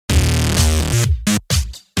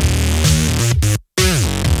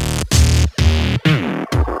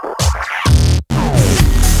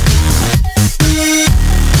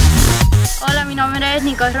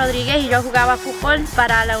yo jugaba fútbol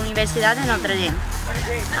para la Universidad de Notre Dame.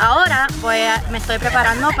 Ahora me estoy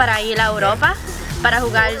preparando para ir a Europa para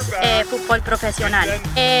jugar fútbol profesional.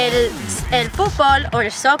 El fútbol o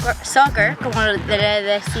el soccer, como le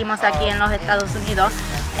decimos aquí en los Estados Unidos,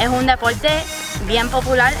 es un deporte bien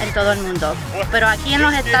popular en todo el mundo. Pero aquí en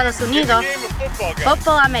los Estados Unidos,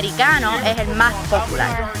 fútbol americano es el más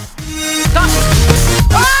popular.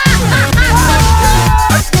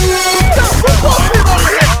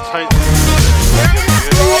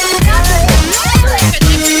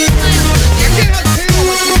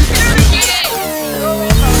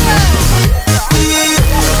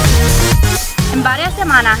 En varias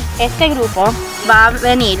semanas este grupo va a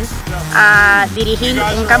venir a dirigir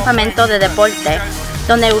un campamento de deporte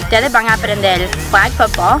donde ustedes van a aprender flag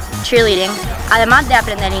football, cheerleading, además de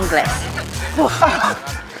aprender inglés.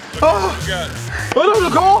 Hello,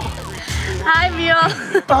 Nicole. Hi, Emil.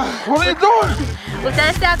 What are you doing?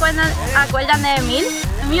 ¿Ustedes se acuerdan de Emil?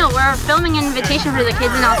 Emil, we're filming an invitation for the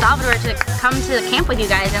kids in El Salvador to come to the camp with you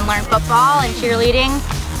guys and learn football and cheerleading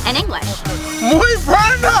and English. Muy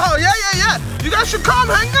bueno! Yeah. You guys should come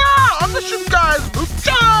hang out. I'm the ship guys.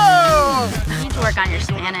 You need to work on your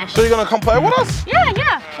Spanish. So you're gonna come play with us? Yeah.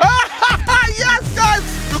 Yes, guys.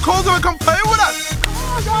 Nicole's gonna come play with us. Come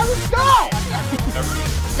on, guys, let's go.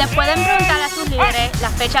 Les pueden preguntar a sus líderes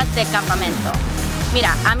las fechas del campamento.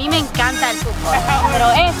 Mira, a mí me encanta el fútbol, pero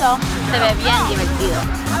eso se ve bien divertido.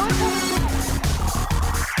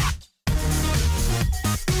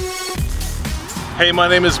 Hey, my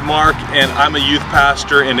name is Mark and I'm a youth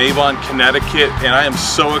pastor in Avon, Connecticut, and I am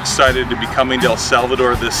so excited to be coming to El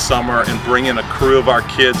Salvador this summer and bringing a crew of our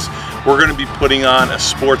kids. We're going to be putting on a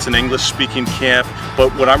sports and English speaking camp,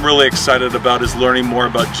 but what I'm really excited about is learning more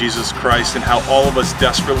about Jesus Christ and how all of us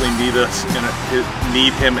desperately need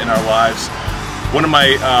Him in our lives. One of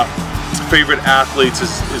my favorite athletes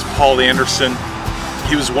is Paul Anderson.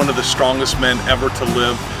 He was one of the strongest men ever to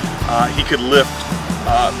live. He could lift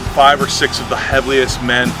 5 or 6 of the heaviest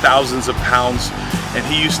men, thousands of pounds, and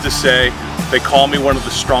he used to say, they call me one of the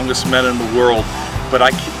strongest men in the world, but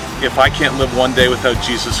if I can't live one day without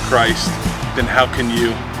Jesus Christ, then how can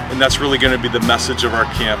you? And that's really going to be the message of our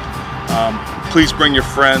camp. Please bring your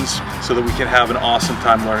friends so that we can have an awesome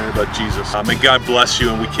time learning about Jesus. May God bless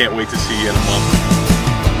you, and we can't wait to see you in a month.